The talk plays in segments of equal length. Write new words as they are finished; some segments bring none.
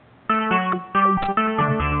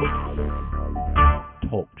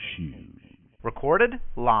recorded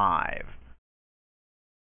live.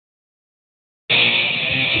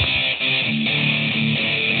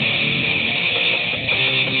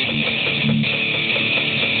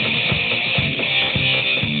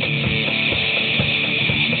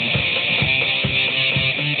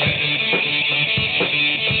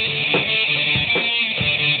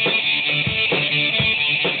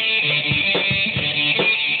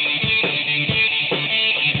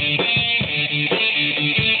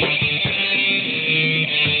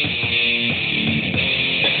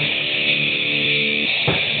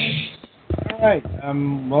 All right,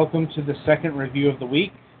 welcome to the second review of the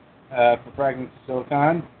week for Fragments of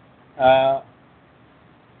Silicon.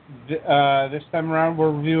 This time around,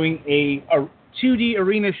 we're reviewing a 2D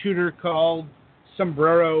arena shooter called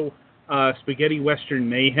Sombero Spaghetti Western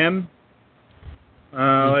Mayhem.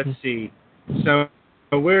 Let's see. So,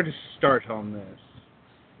 where to start on this?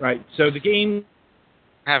 Right, so the game...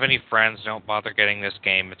 Have any friends, don't bother getting this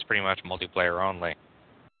game. It's pretty much multiplayer only.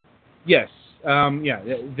 Yes.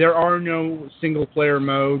 There are no single-player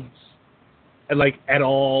modes, at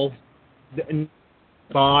all,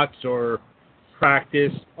 bots or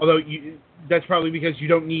practice, although that's probably because you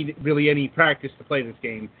don't need really any practice to play this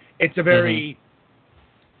game. It's a very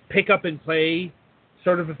pick-up-and-play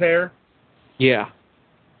sort of affair. Yeah.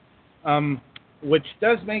 Which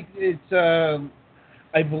does make it...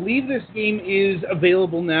 I believe this game is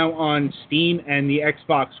available now on Steam and the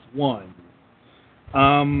Xbox One.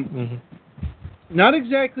 Not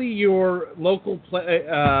exactly your local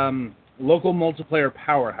multiplayer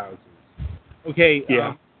powerhouses. Okay.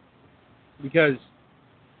 Yeah. Because,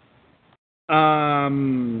 I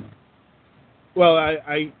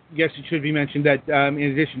guess it should be mentioned that in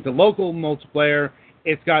addition to local multiplayer,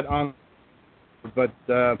 it's got on. But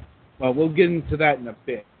we'll get into that in a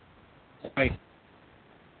bit. Right.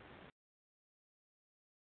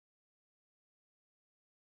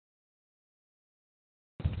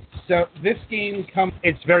 So this game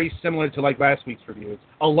it's very similar to like last week's review. It's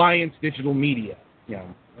Alliance Digital Media,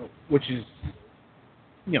 which is,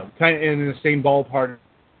 kind of in the same ballpark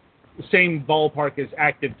as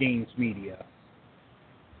Active Games Media.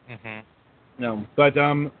 But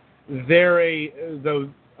the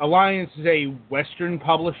Alliance is a Western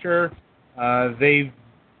publisher. They've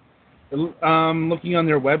looking on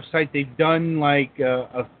their website, they've done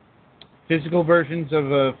physical versions of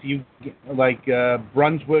a few,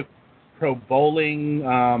 Brunswick Pro Bowling,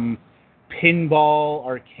 Pinball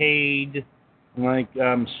Arcade,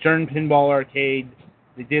 Stern Pinball Arcade.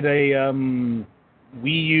 They did a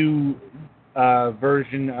Wii U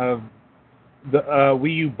version of the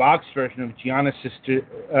Wii U box version of Gianna's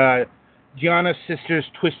Sister's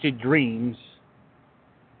Twisted Dreams,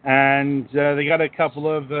 and they got a couple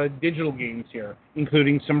of digital games here,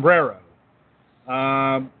 including Sombero.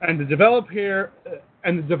 And the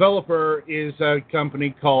developer is a company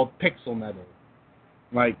called Pixel Metal.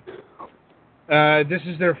 This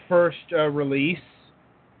is their first release.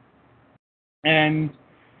 And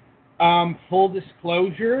full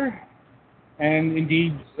disclosure, and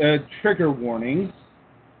indeed trigger warnings,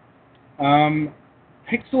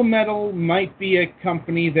 Pixel Metal might be a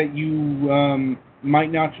company that you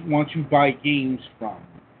might not want to buy games from.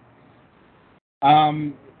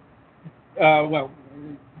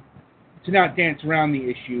 To not dance around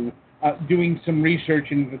the issue, doing some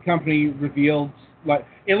research, and the company revealed,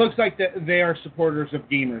 it looks like that they are supporters of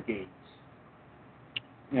Gamergate.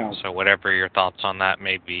 So whatever your thoughts on that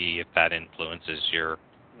may be, if that influences your...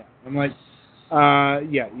 Yeah, I'm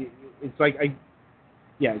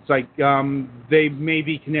they may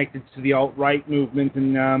be connected to the alt-right movement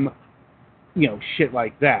and, shit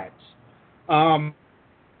like that.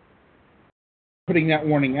 Putting that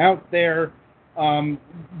warning out there.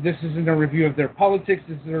 This isn't a review of their politics.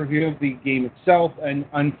 This is a review of the game itself. And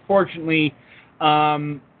unfortunately,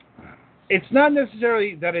 it's not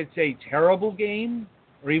necessarily that it's a terrible game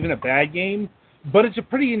or even a bad game, but it's a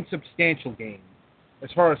pretty insubstantial game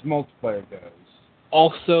as far as multiplayer goes.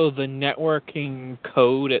 Also, the networking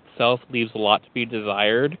code itself leaves a lot to be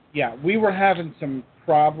desired. Yeah, we were having some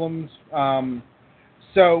problems.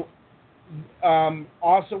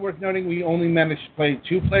 Also worth noting, we only managed to play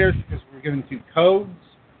 2 players because we were given 2 codes.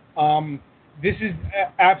 This is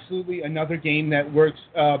absolutely another game that works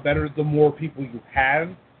better the more people you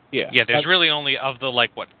have. Yeah, there's really only, of the,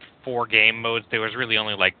 4 game modes, there was really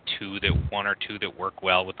only, 1 or 2 that work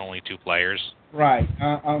well with only 2 players. Right.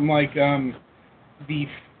 The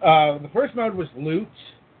first mode was loot,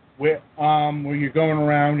 where you're going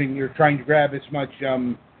around and you're trying to grab as much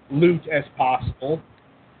loot as possible.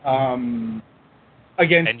 And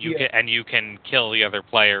you can kill the other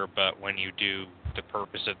player, but when you do, the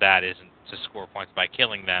purpose of that isn't to score points by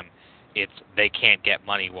killing them. It's they can't get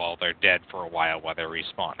money while they're dead for a while they're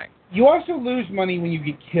respawning. You also lose money when you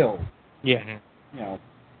get killed. Yeah. Mm-hmm. You know,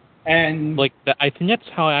 and Like, I think that's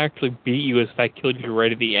how I actually beat you, is if I killed you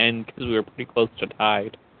right at the end, because we were pretty close to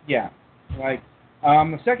tied. yeah, like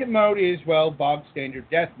the second mode is bog standard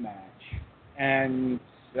deathmatch, and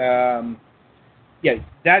yeah,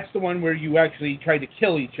 that's the one where you actually try to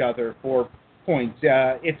kill each other for points.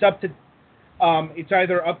 It's up to it's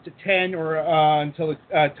either up to 10 or until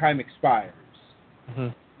time expires.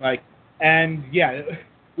 Mm-hmm. Like, and yeah,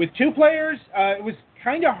 with 2 players, it was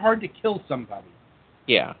kind of hard to kill somebody.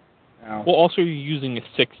 Yeah. Well, also you're using a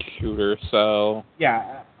 6-shooter, so...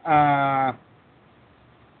 Yeah.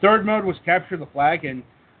 Third mode was capture the flag, and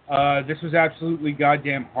this was absolutely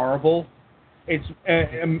goddamn horrible. It's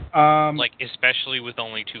like, especially with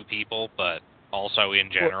only 2 people, but also in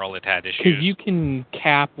general it had issues. Because you can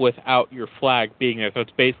cap without your flag being there, so it's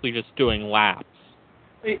basically just doing laps.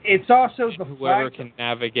 It's also the Whoever flag. can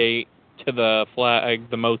navigate to the flag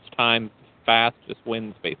the most times fastest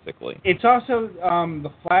wins, basically. It's also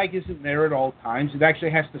the flag isn't there at all times. It actually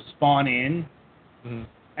has to spawn in, Mm-hmm.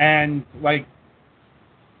 and like,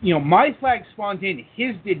 you know, my flag spawned in.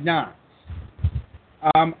 His did not.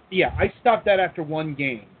 Yeah, I stopped that after 1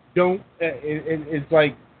 game. Don't. It's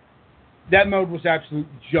like that mode was absolute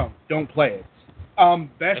junk. Don't play it. Unless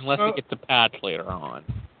it gets a patch later on.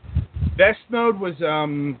 Best mode was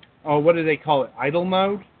what do they call it? Idle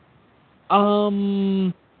mode. Let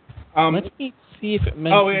me see if it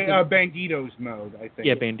mentions... Banditos mode, I think.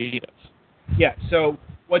 Yeah, Banditos. Yeah, so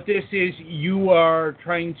what this is, you are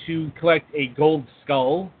trying to collect a gold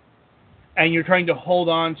skull, and you're trying to hold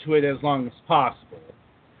on to it as long as possible.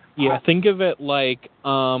 Yeah, think of it like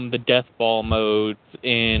the Death Ball modes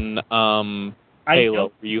in Halo, where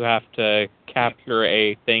you have to capture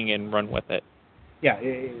a thing and run with it. Yeah,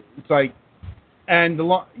 it's like, and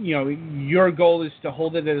your goal is to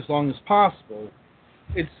hold it as long as possible.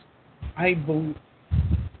 I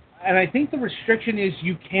think the restriction is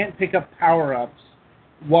you can't pick up power-ups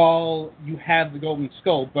while you have the golden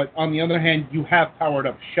skull, but on the other hand, you have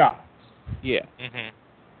powered-up shots. Yeah. Mm-hmm.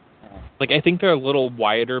 Like, I think they're a little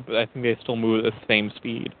wider, but I think they still move at the same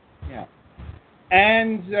speed. Yeah.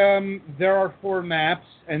 And there are 4 maps,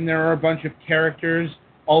 and there are a bunch of characters,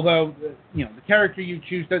 although, the character you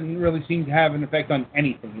choose doesn't really seem to have an effect on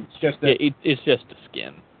anything. It's just it's just a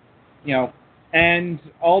skin. And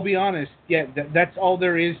I'll be honest, that's all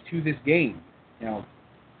there is to this game.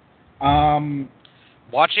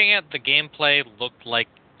 Watching it, the gameplay looked like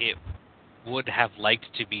it would have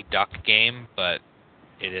liked to be Duck Game, but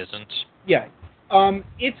it isn't. Yeah.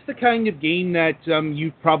 It's the kind of game that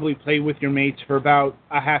you probably play with your mates for about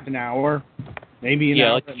a half an hour, maybe an hour.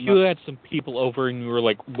 Yeah, like if you had some people over and you were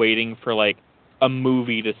like waiting for like a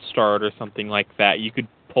movie to start or something like that, you could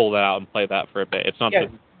pull that out and play that for a bit. It's not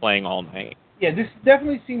just playing all night. Yeah, this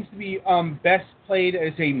definitely seems to be best played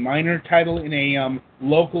as a minor title in a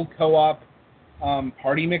local co-op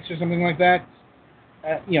party mix or something like that.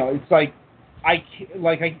 It's like I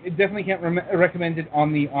definitely can't recommend it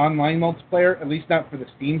on the online multiplayer, at least not for the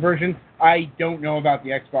Steam version. I don't know about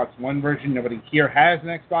the Xbox One version. Nobody here has an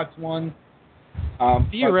Xbox One.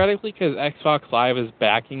 Theoretically, because Xbox Live is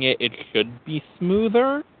backing it, it should be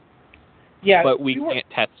smoother. Yeah, but we can't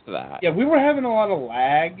test that. Yeah, we were having a lot of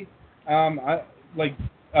lag. I'm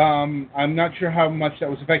not sure how much that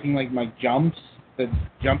was affecting like my jumps. The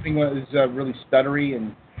jumping was really stuttery,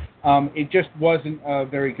 and it just wasn't a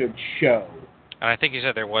very good show. And I think you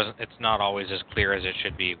said it's not always as clear as it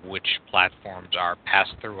should be which platforms are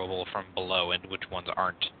pass-throughable from below and which ones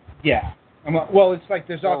aren't. Yeah. Well, it's like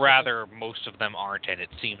there's also... Or rather, most of them aren't, and it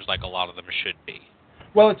seems like a lot of them should be.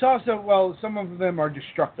 Well, it's also... some of them are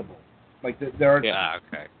destructible. Like, there are... Yeah,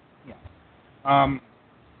 okay. Yeah.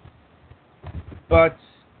 But...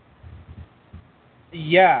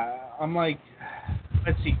 Yeah, I'm like...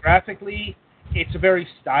 Let's see, graphically, it's a very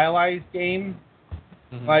stylized game.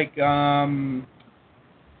 Mm-hmm. Like,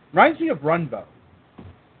 reminds me of Runbow.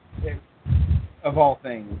 Of all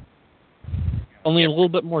things. Only a little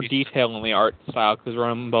bit more detail in the art style, because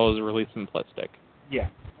Runbow is really simplistic. Yeah.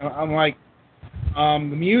 I'm like, the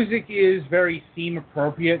music is very theme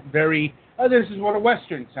appropriate, very, this is what a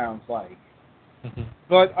Western sounds like. Mm-hmm.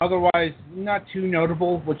 But otherwise, not too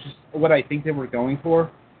notable, which is what I think they were going for.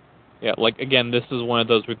 Yeah, like, again, this is one of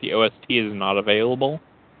those where the OST is not available.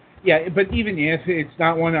 Yeah, but even if it's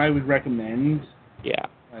not one I would recommend. Yeah.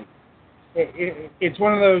 Like, it's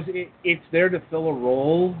one of those, it's there to fill a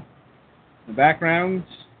role in the background,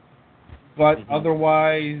 but mm-hmm.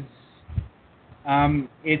 Otherwise,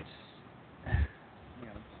 it's,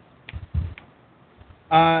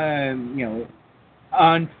 Like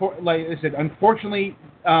I said, unfortunately,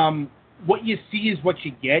 what you see is what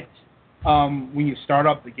you get when you start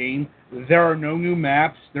up the game. There are no new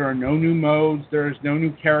maps. There are no new modes. There's no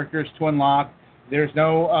new characters to unlock. There's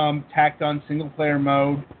no tacked on single-player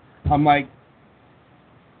mode. I'm like,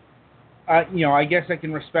 I guess I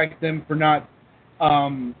can respect them for not,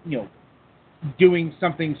 doing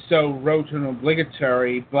something so rote and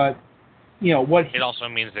obligatory, but, what... It also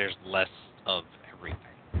means there's less of everything.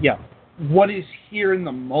 Yeah. What is here in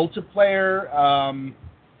the multiplayer,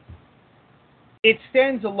 it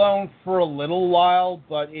stands alone for a little while,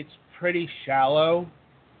 but it's pretty shallow.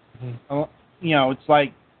 Mm-hmm. It's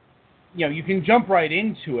like, you can jump right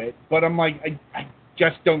into it, but I'm like, I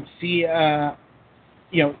just don't see,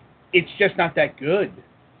 it's just not that good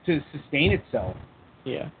to sustain itself.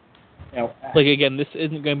 Yeah. Like, again, this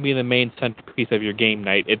isn't going to be the main centerpiece of your game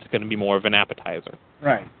night. It's going to be more of an appetizer.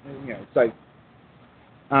 Right. It's like,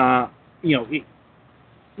 and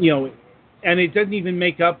it doesn't even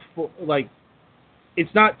make up for, like,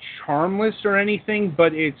 it's not charmless or anything,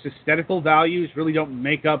 but its aesthetical values really don't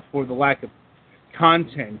make up for the lack of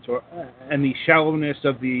content and the shallowness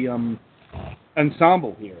of the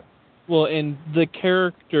ensemble here. Well, and the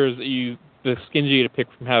characters the skins you get to pick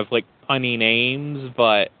from have, like, funny names,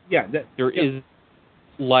 but there is,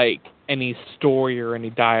 like, any story or any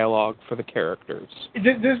dialogue for the characters.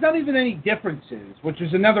 There's not even any differences, which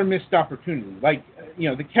is another missed opportunity. Like,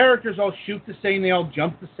 the characters all shoot the same, they all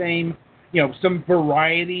jump the same. Some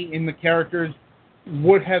variety in the characters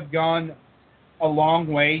would have gone a long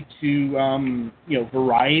way to,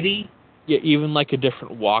 variety. Yeah, even like a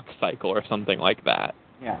different walk cycle or something like that.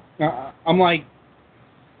 Yeah. I'm like,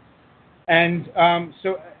 and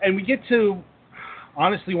we get to,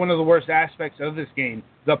 honestly, one of the worst aspects of this game,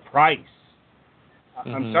 the price.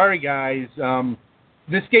 Mm-hmm. I'm sorry, guys.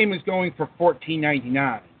 This game is going for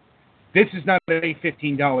 $14.99. This is not a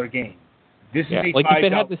 $15 game. This is a like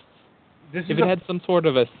 $5. If it had some sort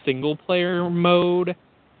of a single-player mode,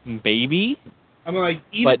 maybe. I'm like,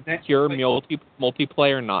 but pure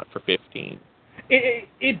multiplayer, not for $15.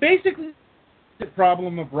 It basically is the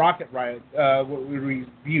problem of Rocket Riot, what we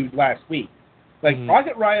reviewed last week. Like,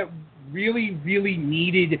 Rocket Riot really, really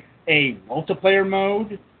needed a multiplayer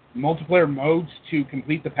modes to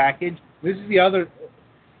complete the package. This is the other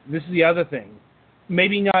thing.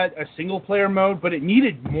 Maybe not a single-player mode, but it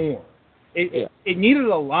needed more. It needed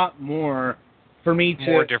a lot more for me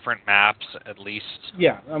to... More different maps, at least.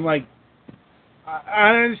 Yeah, I'm like...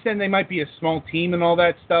 I understand they might be a small team and all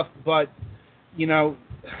that stuff, but,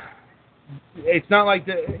 it's not like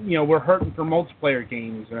we're hurting for multiplayer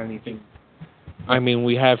games or anything. I mean,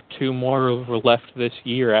 we have 2 more left this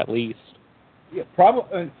year, at least. Yeah,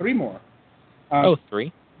 probably 3 more.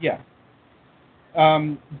 3? Yeah.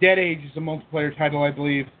 Dead Age is a multiplayer title, I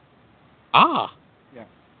believe. Ah! Yeah.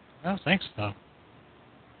 I don't think so.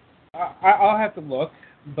 I'll have to look,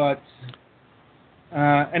 but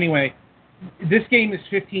anyway, this game is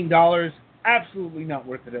 $15. Absolutely not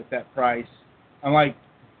worth it at that price. I'm like,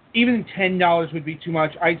 even $10 would be too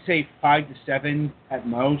much. I'd say $5 to $7 at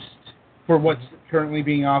most for what's currently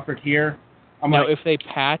being offered here. Now, if they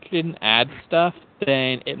patch it and add stuff,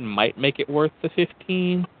 then it might make it worth the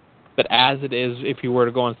 $15. But as it is, if you were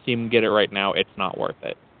to go on Steam and get it right now, it's not worth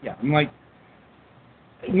it. Yeah, I'm like,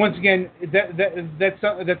 once again,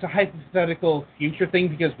 that's a hypothetical future thing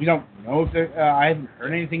because we don't know if I haven't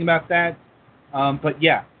heard anything about that. But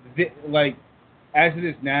yeah, like as it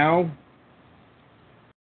is now,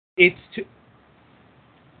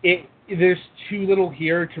 there's too little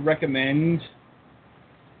here to recommend.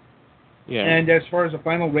 Yeah. And as far as the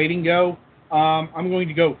final rating go, I'm going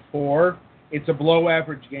to go 4. It's a below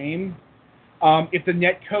average game. If the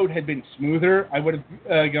netcode had been smoother, I would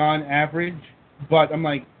have gone average. But I'm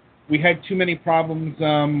like, we had too many problems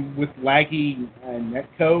with laggy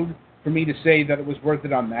netcode for me to say that it was worth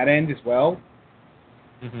it on that end as well.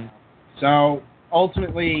 Mm-hmm. So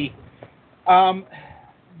ultimately,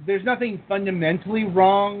 there's nothing fundamentally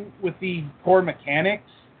wrong with the core mechanics,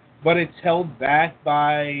 but it's held back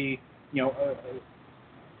by,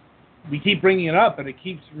 we keep bringing it up, and it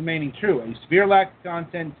keeps remaining true. A severe lack of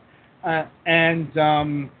content and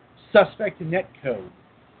suspect netcode,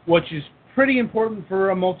 which is pretty important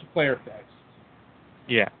for a multiplayer fest.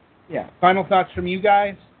 Yeah. Yeah. Final thoughts from you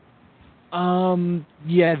guys?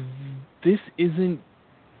 Yeah, this isn't,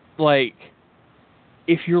 like,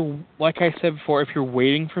 if you're, like I said before, if you're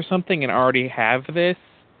waiting for something and already have this,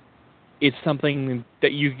 it's something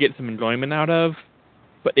that you get some enjoyment out of,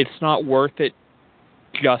 but it's not worth it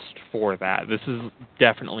just for that. This is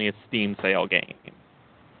definitely a Steam sale game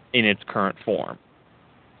in its current form.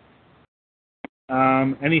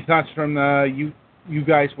 Any thoughts from you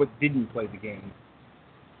guys what didn't play the game?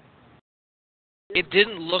 It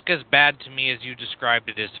didn't look as bad to me as you described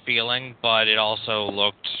it as feeling, but it also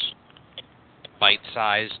looked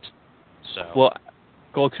bite-sized. So. Well,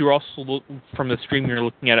 Gold, you were also from the stream. You're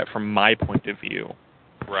looking at it from my point of view,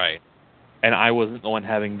 right? And I wasn't the one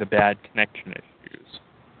having the bad connection issues.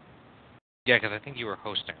 Yeah, because I think you were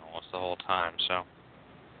hosting almost the whole time. So.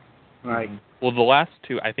 Right. Well, the last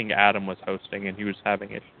two, I think Adam was hosting, and he was having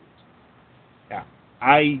issues. Yeah,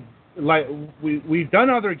 we've done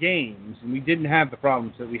other games, and we didn't have the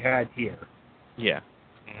problems that we had here. Yeah.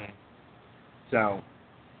 Mm-hmm. So,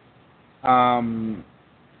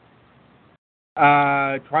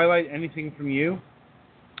 Twilight, anything from you?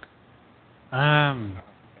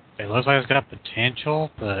 It looks like it's got potential,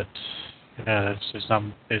 but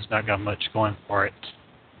it's not got much going for it,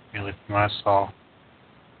 really, from what I saw.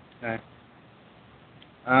 Okay.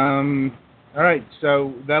 All right,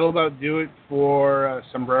 so that'll about do it for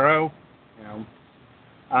Sombero.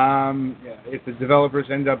 If the developers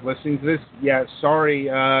end up listening to this, sorry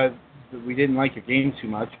that we didn't like your game too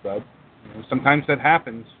much, but sometimes that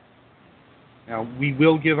happens. We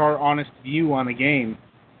will give our honest view on a game.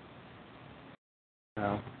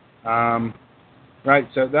 Right,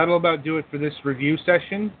 so that'll about do it for this review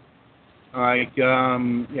session.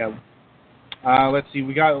 Let's see,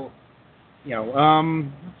 we got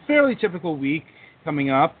fairly typical week coming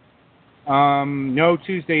up. No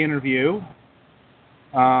Tuesday interview.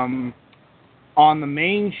 On the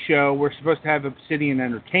main show, we're supposed to have Obsidian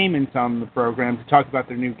Entertainment on the program to talk about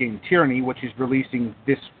their new game Tyranny, which is releasing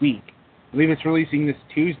this week. I believe it's releasing this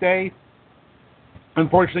Tuesday.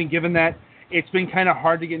 Unfortunately, given that it's been kind of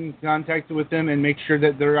hard to get in contact with them and make sure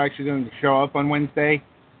that they're actually going to show up on Wednesday,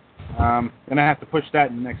 going to have to push that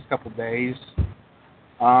in the next couple days.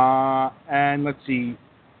 And let's see.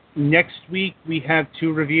 Next week we have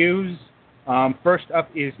 2 reviews. First up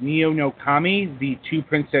is Neo no Kami, the Two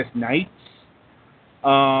Princess Knights.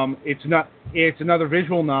 It's another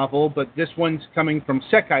visual novel, but this one's coming from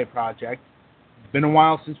Sekai Project. It's been a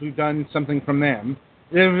while since we've done something from them.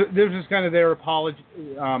 This is kind of their apology.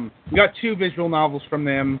 We got 2 visual novels from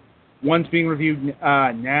them. One's being reviewed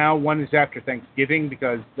now. One is after Thanksgiving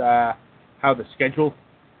because how the schedule.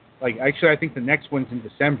 Actually, I think the next one's in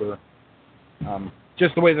December.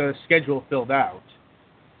 Just the way the schedule filled out.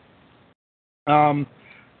 A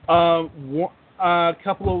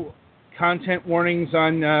couple of content warnings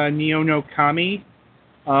on Neo no Kami.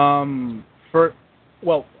 Ne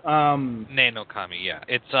no Kami, yeah.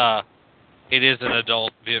 It is an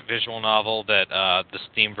adult visual novel that the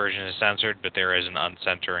Steam version is censored, but there is an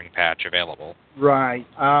uncensoring patch available. Right.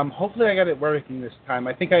 Hopefully I got it working this time.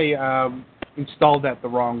 I think I installed that the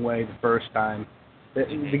wrong way the first time.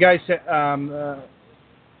 The guy said,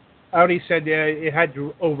 Audi said it had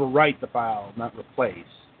to overwrite the file, not replace.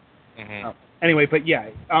 Mm-hmm. Anyway, but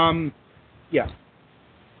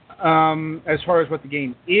as far as what the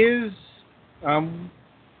game is,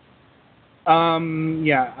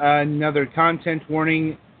 another content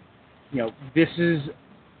warning. This is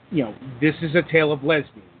a tale of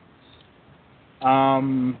lesbians.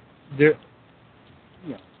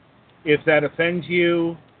 If that offends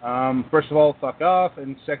you, first of all, fuck off,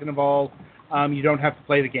 and second of all, you don't have to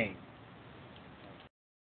play the game.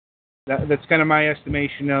 That's kind of my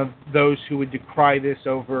estimation of those who would decry this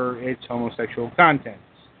over its homosexual contents.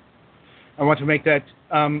 I want to make that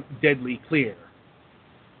deadly clear.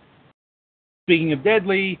 Speaking of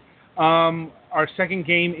deadly, our second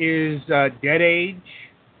game is Dead Age.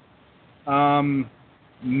 I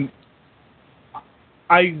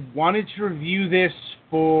wanted to review this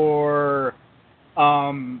for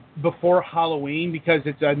before Halloween because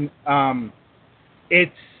it's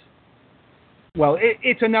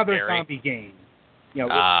another zombie game.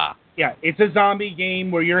 It's a zombie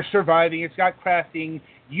game where you're surviving. It's got crafting.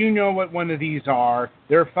 You know what one of these are.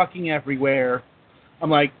 They're fucking everywhere. I'm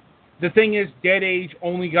like, the thing is, Dead Age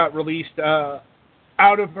only got released out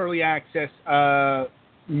of early access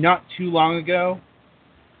not too long ago.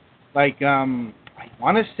 I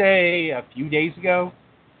want to say a few days ago.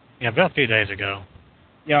 Yeah, about a few days ago.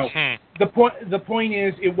 The point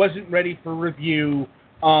is, it wasn't ready for review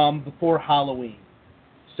before Halloween.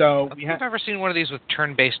 So I've never seen one of these with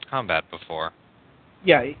turn-based combat before.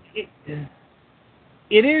 Yeah, it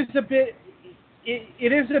is a bit.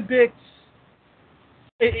 It is a bit.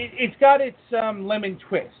 It's got its lemon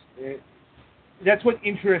twist. That's what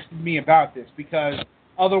interested me about this, because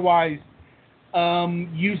otherwise,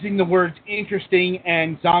 using the words interesting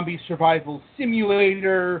and zombie survival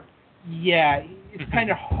simulator, it's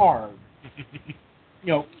kind of hard.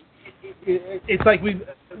 It's like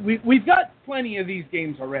we've got plenty of these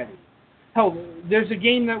games already. Hell, there's a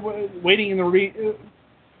game that waiting in the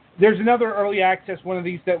there's another early access one of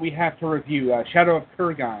these that we have to review, Shadow of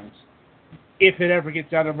Kurgans, if it ever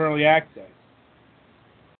gets out of early access.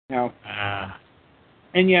 Now,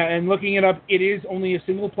 and looking it up, it is only a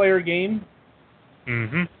single player game.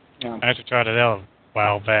 Mm-hmm. Yeah. I actually tried it out a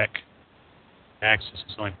while back. Access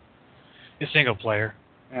is only a single player.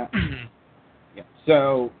 Yeah. Yeah.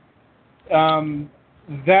 So,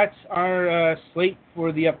 that's our slate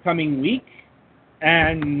for the upcoming week.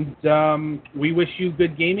 And we wish you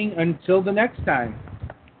good gaming until the next time.